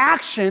in our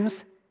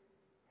actions,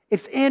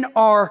 it's in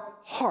our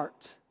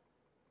heart.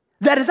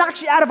 that is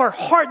actually out of our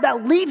heart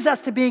that leads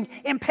us to being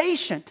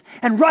impatient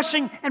and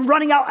rushing and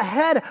running out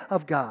ahead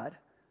of God.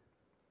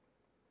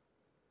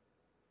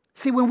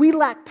 See, when we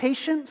lack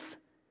patience,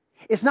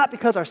 it's not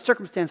because our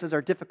circumstances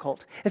are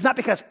difficult. It's not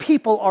because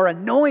people are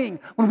annoying.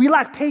 When we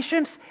lack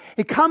patience,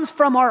 it comes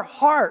from our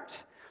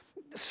heart.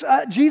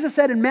 Jesus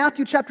said in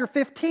Matthew chapter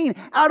 15,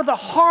 out of the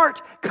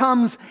heart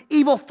comes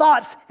evil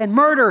thoughts and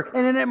murder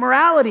and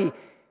immorality.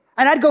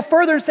 And I'd go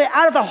further and say,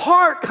 out of the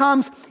heart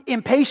comes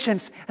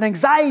impatience and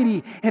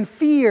anxiety and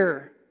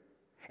fear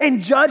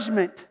and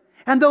judgment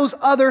and those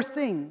other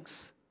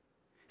things.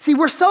 See,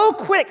 we're so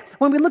quick,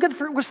 when we look at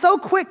we're so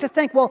quick to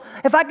think, well,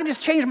 if I can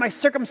just change my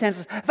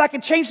circumstances, if I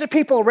can change the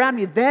people around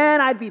me,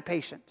 then I'd be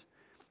patient.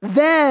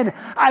 Then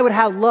I would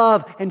have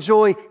love and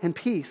joy and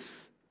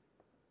peace.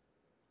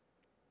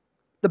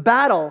 The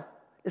battle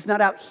is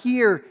not out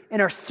here in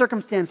our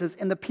circumstances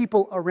and the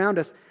people around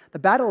us. The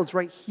battle is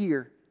right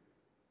here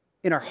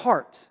in our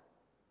heart.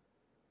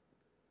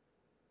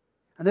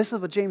 And this is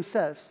what James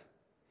says.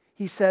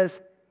 He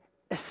says,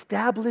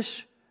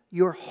 establish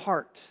your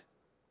heart,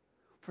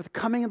 for the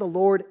coming of the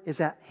Lord is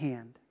at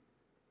hand.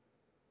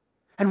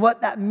 And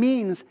what that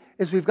means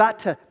is we've got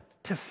to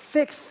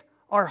fix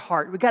our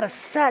heart. We've got to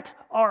set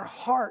our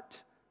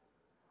heart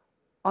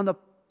on the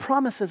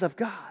promises of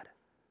God.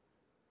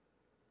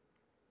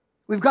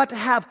 We've got to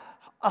have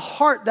a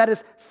heart that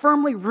is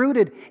firmly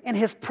rooted in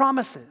His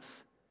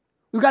promises.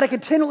 We've got to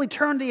continually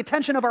turn the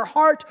attention of our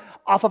heart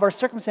off of our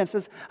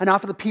circumstances and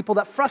off of the people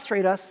that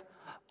frustrate us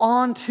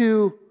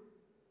onto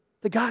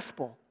the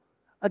gospel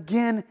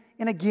again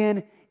and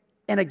again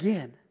and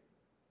again.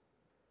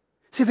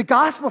 See, the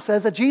gospel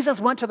says that Jesus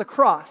went to the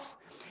cross.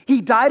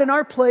 He died in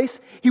our place.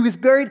 He was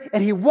buried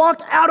and He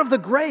walked out of the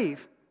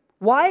grave.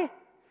 Why?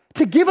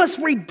 To give us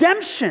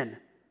redemption.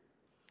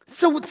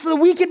 So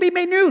we can be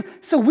made new,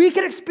 so we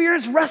can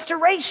experience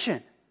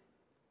restoration.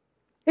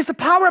 It's the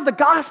power of the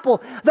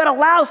gospel that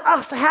allows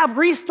us to have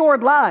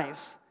restored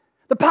lives.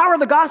 The power of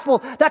the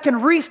gospel that can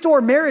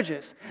restore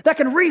marriages, that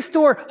can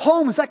restore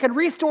homes, that can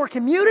restore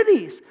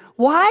communities.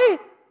 Why?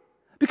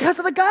 Because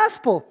of the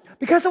gospel,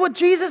 because of what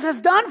Jesus has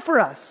done for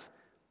us.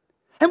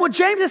 And what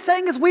James is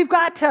saying is we've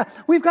got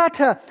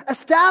to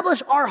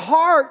establish our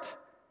heart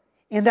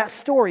in that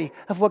story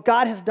of what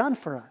God has done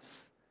for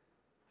us.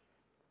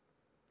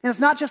 And it's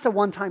not just a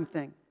one-time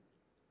thing.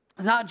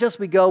 It's not just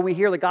we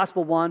hear the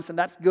gospel once and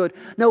that's good.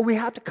 No, we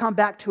have to come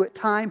back to it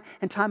time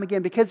and time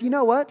again because you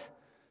know what?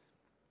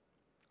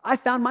 I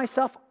found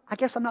myself, I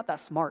guess I'm not that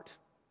smart.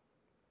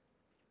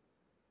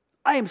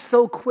 I am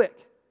so quick,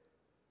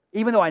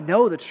 even though I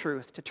know the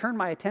truth, to turn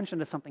my attention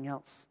to something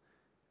else.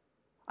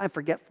 I'm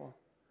forgetful.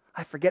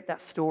 I forget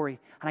that story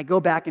and I go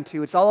back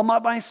into it's all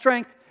about my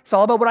strength. It's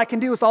all about what I can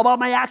do. It's all about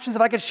my actions.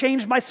 If I could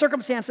change my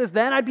circumstances,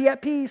 then I'd be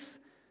at peace.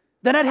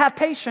 Then I'd have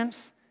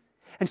patience.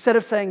 Instead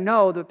of saying,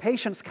 no, the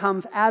patience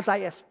comes as I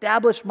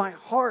establish my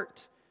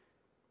heart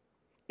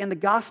in the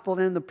gospel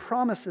and in the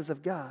promises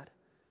of God.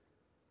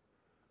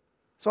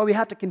 So we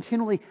have to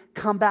continually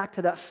come back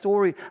to that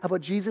story of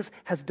what Jesus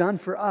has done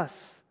for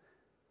us.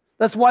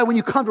 That's why when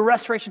you come to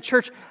Restoration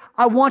Church,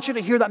 I want you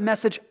to hear that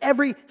message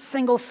every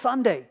single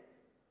Sunday.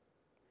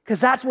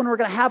 Because that's when we're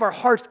going to have our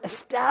hearts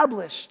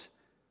established.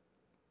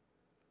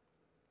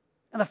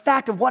 And the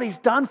fact of what He's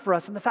done for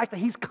us and the fact that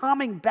He's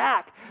coming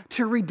back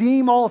to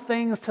redeem all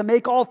things, to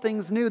make all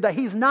things new, that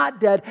He's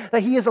not dead,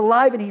 that He is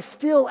alive and He's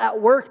still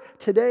at work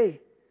today.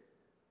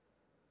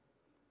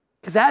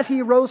 Because as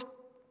He rose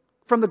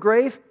from the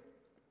grave,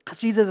 as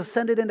Jesus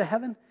ascended into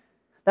heaven,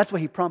 that's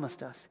what He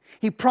promised us.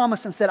 He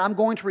promised and said, I'm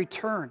going to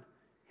return.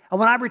 And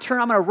when I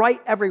return, I'm going to right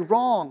every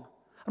wrong.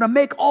 I'm going to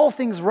make all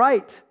things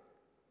right.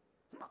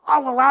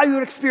 I'll allow you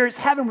to experience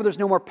heaven where there's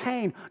no more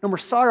pain, no more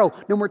sorrow,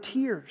 no more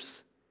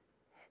tears.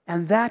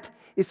 And that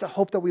is the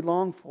hope that we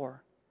long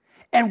for.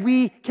 And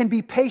we can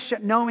be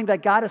patient knowing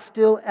that God is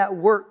still at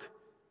work.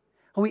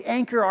 And we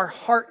anchor our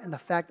heart in the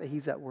fact that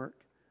He's at work.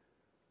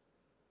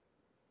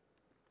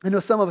 I know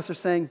some of us are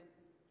saying,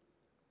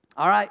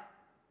 all right,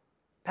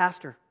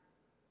 Pastor,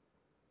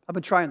 I've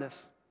been trying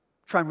this.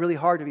 I'm trying really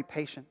hard to be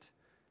patient.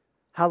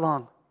 How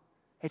long?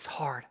 It's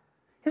hard.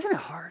 Isn't it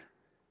hard?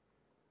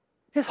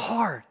 It's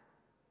hard.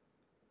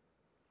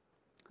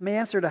 My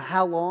answer to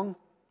how long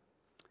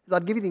is I'll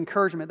give you the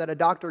encouragement that a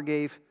doctor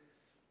gave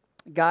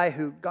a guy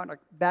who got in a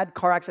bad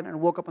car accident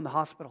and woke up in the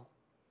hospital.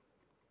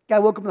 The guy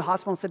woke up in the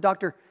hospital and said,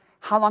 Doctor,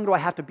 how long do I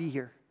have to be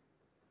here?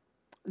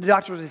 The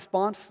doctor's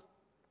response,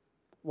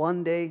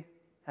 1 day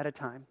at a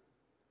time.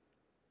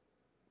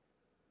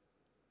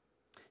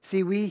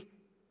 See, we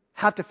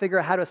have to figure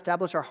out how to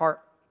establish our heart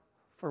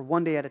for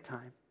 1 day at a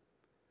time.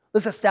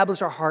 Let's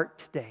establish our heart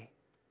today.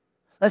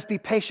 Let's be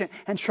patient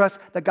and trust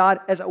that God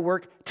is at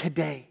work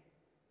today.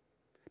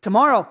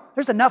 Tomorrow,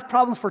 there's enough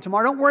problems for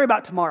tomorrow. Don't worry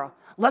about tomorrow.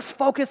 Let's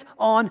focus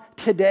on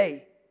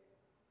today.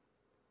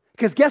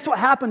 Because guess what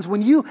happens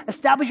when you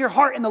establish your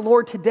heart in the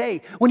Lord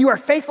today? When you are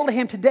faithful to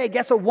Him today,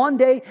 guess what? 1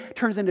 day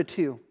turns into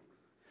 2.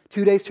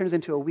 2 days turns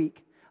into a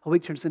week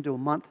turns into a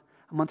month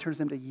turns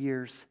into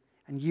years,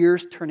 and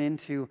years turn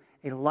into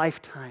a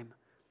lifetime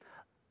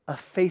of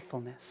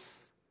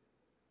faithfulness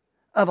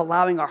of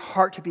allowing our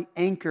heart to be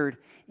anchored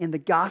in the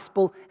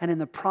gospel and in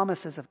the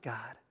promises of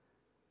God.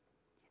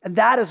 And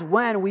that is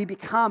when we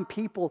become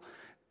people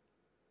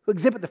who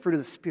exhibit the fruit of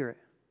the Spirit.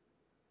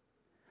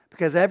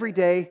 Because every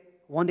day,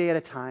 one day at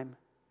a time,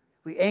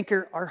 we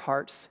anchor our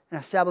hearts and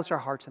establish our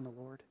hearts in the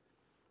Lord.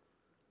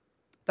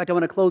 In fact, I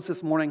want to close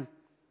this morning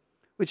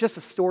with just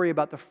a story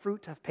about the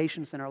fruit of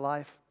patience in our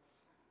life.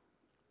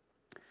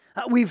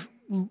 We've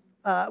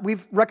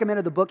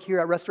recommended the book here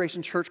at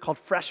Restoration Church called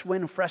Fresh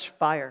Wind, Fresh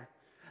Fire.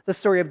 The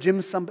story of Jim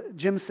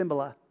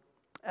Cymbala,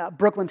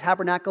 Brooklyn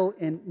Tabernacle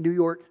in New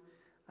York.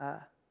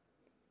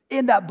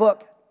 In that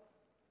book,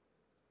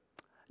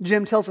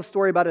 Jim tells a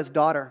story about his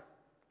daughter.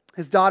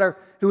 His daughter,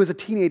 who was a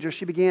teenager,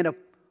 she began to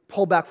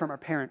pull back from her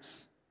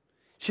parents.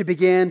 She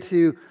began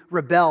to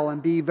rebel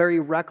and be very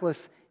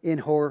reckless in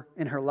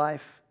her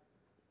life.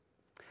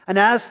 And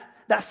as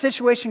that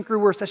situation grew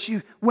worse, as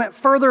she went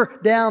further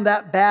down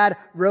that bad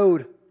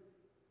road,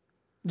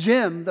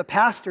 Jim, the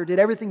pastor, did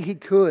everything he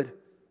could.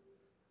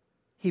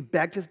 He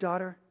begged his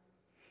daughter.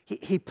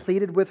 He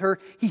pleaded with her.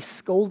 He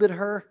scolded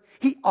her.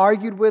 He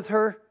argued with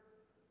her.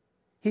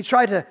 He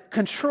tried to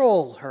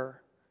control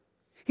her.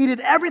 He did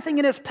everything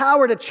in his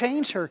power to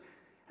change her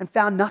and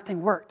found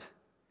nothing worked.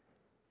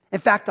 In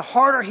fact, the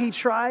harder he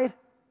tried,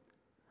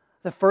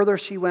 the further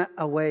she went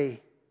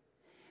away,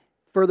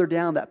 further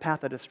down that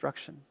path of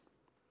destruction.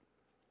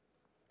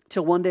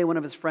 Till one day one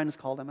of his friends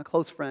called him, a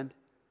close friend,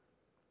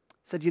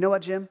 said, "You know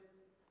what, Jim?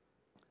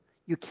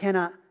 You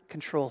cannot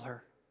control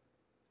her.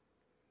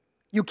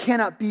 You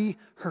cannot be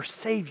her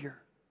savior.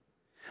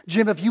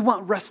 Jim, if you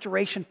want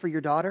restoration for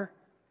your daughter,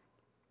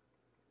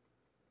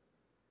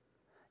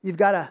 you've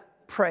got to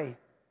pray.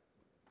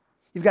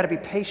 You've got to be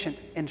patient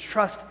and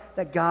trust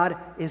that God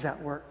is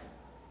at work."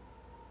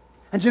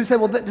 And Jim said,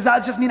 "Well, does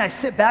that just mean I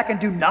sit back and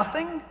do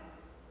nothing?"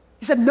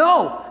 He said,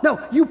 No,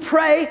 you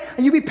pray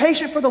and you be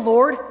patient for the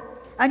Lord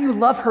and you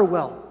love her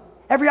well.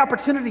 Every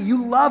opportunity,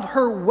 you love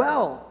her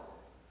well.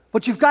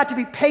 But you've got to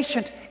be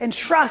patient and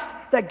trust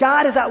that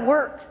God is at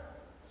work.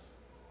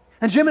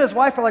 And Jim and his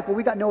wife are like, "Well,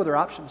 we got no other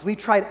options. We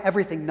tried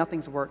everything,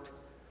 nothing's worked.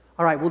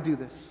 All right, we'll do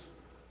this."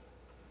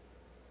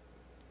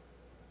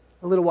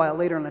 A little while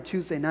later on a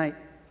Tuesday night,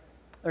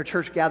 our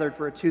church gathered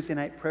for a Tuesday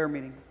night prayer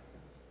meeting.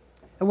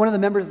 And one of the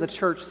members of the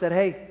church said,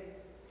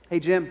 Hey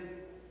Jim,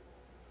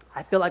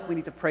 I feel like we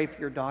need to pray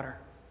for your daughter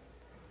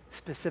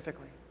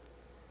specifically.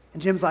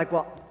 And Jim's like,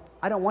 "Well,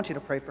 I don't want you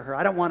to pray for her.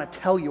 I don't want to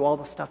tell you all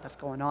the stuff that's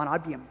going on.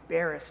 I'd be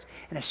embarrassed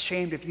and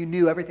ashamed if you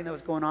knew everything that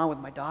was going on with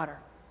my daughter."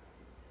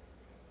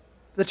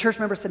 The church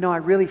member said, "No, I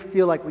really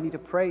feel like we need to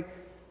pray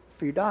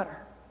for your daughter."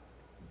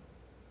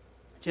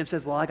 Jim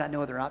says, "Well, I got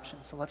no other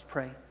options, so let's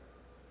pray." And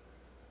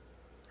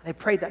they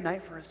prayed that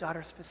night for his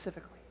daughter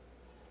specifically.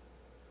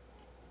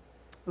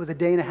 It was a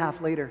day and a half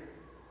later.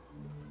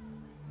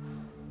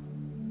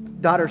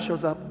 Daughter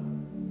shows up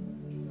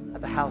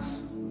at the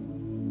house.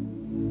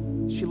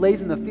 She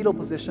lays in the fetal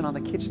position on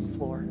the kitchen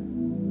floor.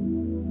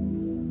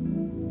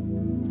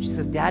 She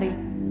says, "Daddy,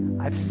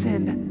 I've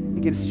sinned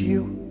against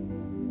you.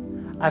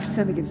 I've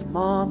sinned against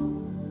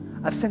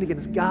Mom. I've sinned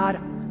against God.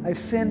 I've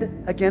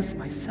sinned against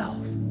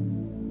myself.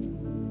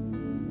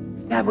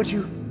 Dad, would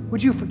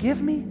you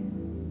forgive me?"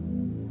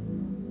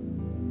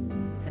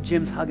 And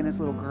Jim's hugging his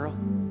little girl,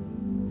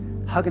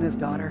 hugging his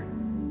daughter.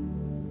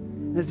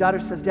 And his daughter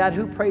says, "Dad,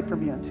 who prayed for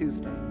me on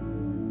Tuesday?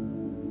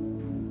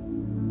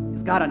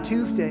 Is God on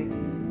Tuesday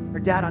or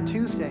Dad on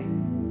Tuesday?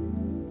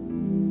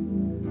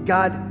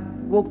 God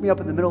woke me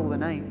up in the middle of the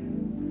night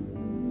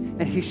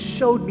and He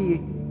showed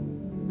me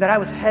that I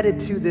was headed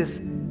to this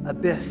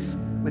abyss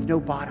with no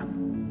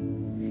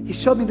bottom. He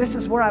showed me this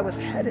is where I was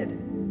headed.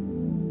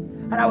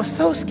 And I was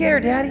so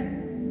scared, Daddy.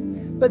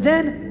 But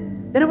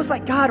then it was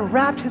like God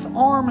wrapped His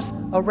arms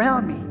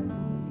around me.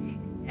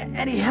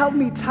 And He held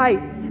me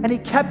tight. And He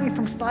kept me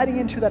from sliding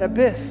into that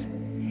abyss.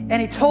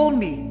 And He told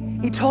me,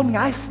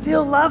 I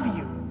still love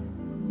you."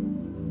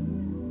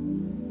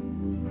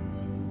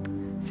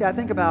 See, I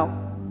think about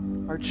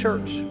our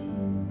church.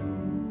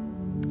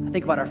 I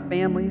think about our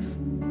families.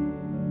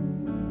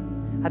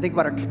 I think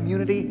about our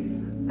community.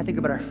 I think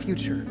about our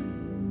future.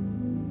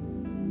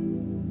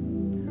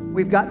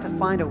 We've got to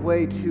find a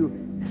way to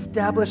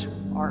establish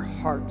our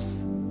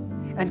hearts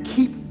and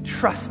keep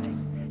trusting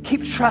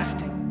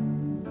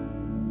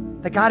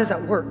that God is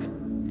at work.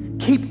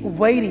 Keep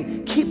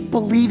waiting, keep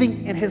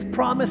believing in His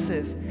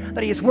promises,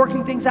 that He is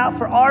working things out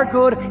for our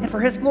good and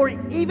for His glory,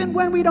 even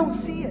when we don't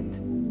see it.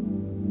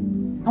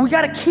 And we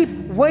got to keep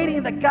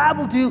waiting that God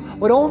will do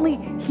what only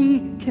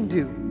He can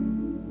do.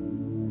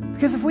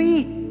 Because if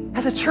we,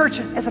 as a church,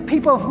 as a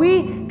people, if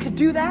we could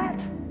do that,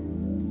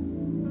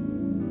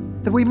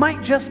 then we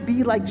might just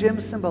be like Jim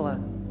Cymbala.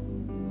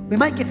 We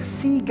might get to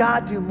see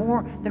God do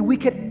more than we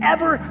could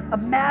ever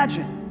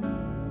imagine.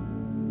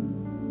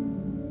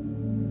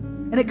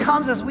 And it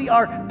comes as we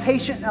are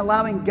patient in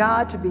allowing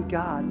God to be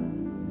God,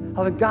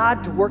 allowing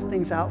God to work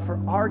things out for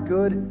our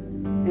good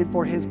and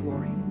for His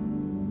glory.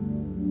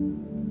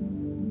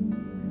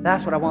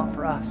 That's what I want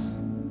for us.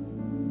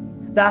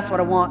 That's what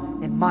I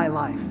want in my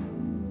life.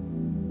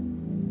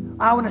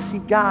 I want to see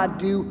God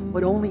do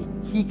what only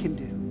He can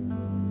do.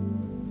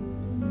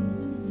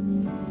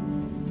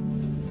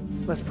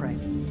 Let's pray.